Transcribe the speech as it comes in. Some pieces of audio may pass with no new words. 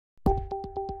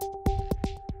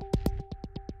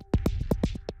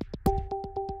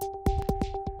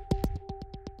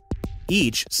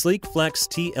Each SLEEQ Flex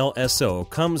TLSO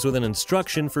comes with an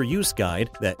instruction for use guide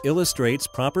that illustrates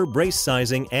proper brace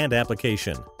sizing and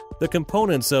application. The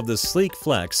components of the SLEEQ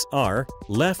Flex are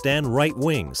left and right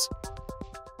wings,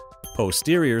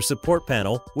 posterior support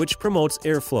panel which promotes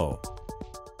airflow,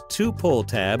 2 pull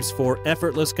tabs for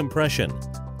effortless compression,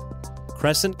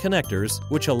 crescent connectors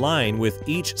which align with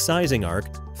each sizing arc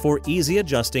for easy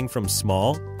adjusting from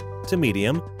small to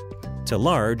medium to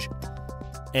large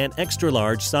and extra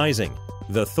large sizing,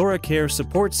 the ThoraCare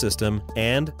support system,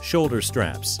 and shoulder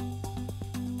straps.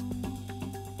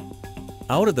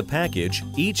 Out of the package,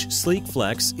 each SLEEQ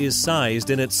Flex is sized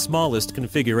in its smallest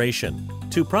configuration.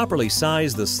 To properly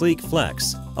size the SLEEQ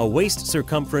Flex, a waist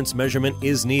circumference measurement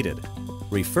is needed.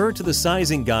 Refer to the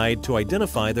sizing guide to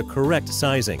identify the correct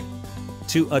sizing.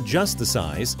 To adjust the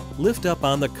size, lift up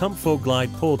on the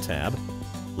ComfoGlide pull tab,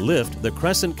 lift the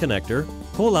crescent connector,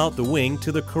 pull out the wing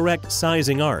to the correct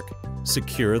sizing arc,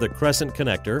 secure the crescent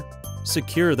connector,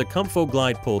 secure the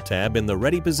ComfoGlide pull tab in the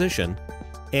ready position,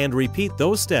 and repeat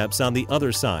those steps on the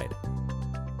other side.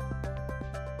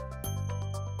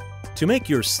 To make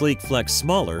your SLEEQ Flex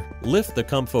smaller, lift the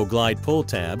ComfoGlide pull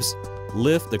tabs,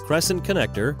 lift the crescent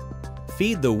connector,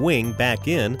 feed the wing back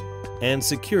in, and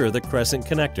secure the crescent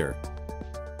connector.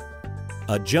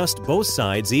 Adjust both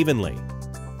sides evenly.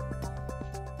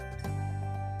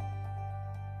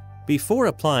 Before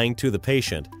applying to the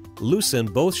patient, loosen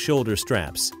both shoulder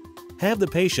straps. Have the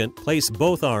patient place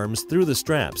both arms through the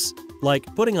straps,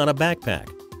 like putting on a backpack.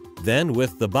 Then,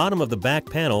 with the bottom of the back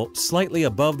panel slightly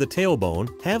above the tailbone,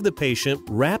 have the patient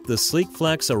wrap the SLEEQ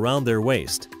Flex around their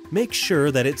waist. Make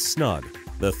sure that it's snug.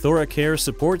 The ThoraCare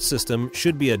support system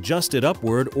should be adjusted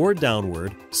upward or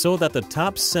downward so that the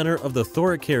top center of the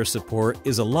ThoraCare support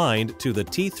is aligned to the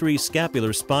T3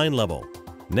 scapular spine level.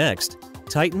 Next,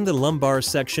 tighten the lumbar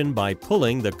section by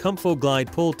pulling the ComfoGlide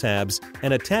pull tabs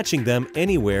and attaching them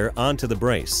anywhere onto the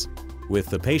brace. With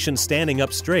the patient standing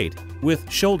up straight, with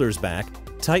shoulders back,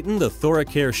 tighten the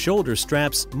ThoraCare shoulder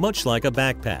straps much like a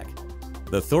backpack.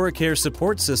 The ThoraCare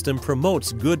support system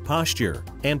promotes good posture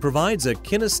and provides a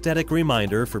kinesthetic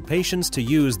reminder for patients to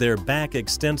use their back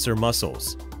extensor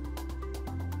muscles.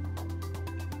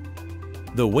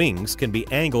 The wings can be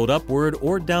angled upward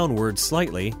or downward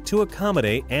slightly to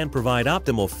accommodate and provide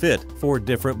optimal fit for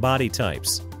different body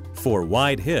types. For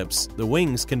wide hips, the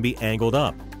wings can be angled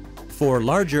up. For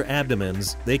larger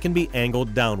abdomens, they can be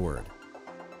angled downward.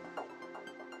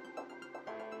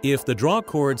 If the draw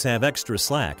cords have extra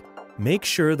slack, make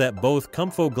sure that both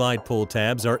ComfoGlide pull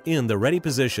tabs are in the ready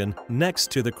position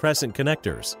next to the crescent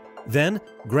connectors. Then,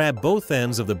 grab both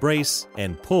ends of the brace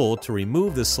and pull to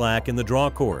remove the slack in the draw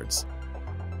cords.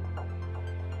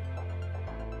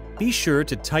 Be sure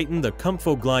to tighten the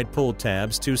ComfoGlide pull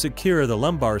tabs to secure the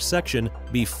lumbar section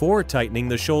before tightening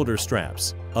the shoulder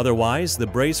straps. Otherwise, the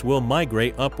brace will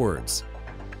migrate upwards.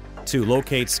 To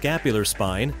locate scapular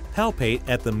spine, palpate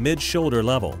at the mid-shoulder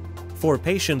level. For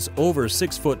patients over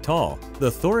 6 foot tall, the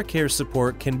ThoraCare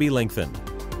support can be lengthened.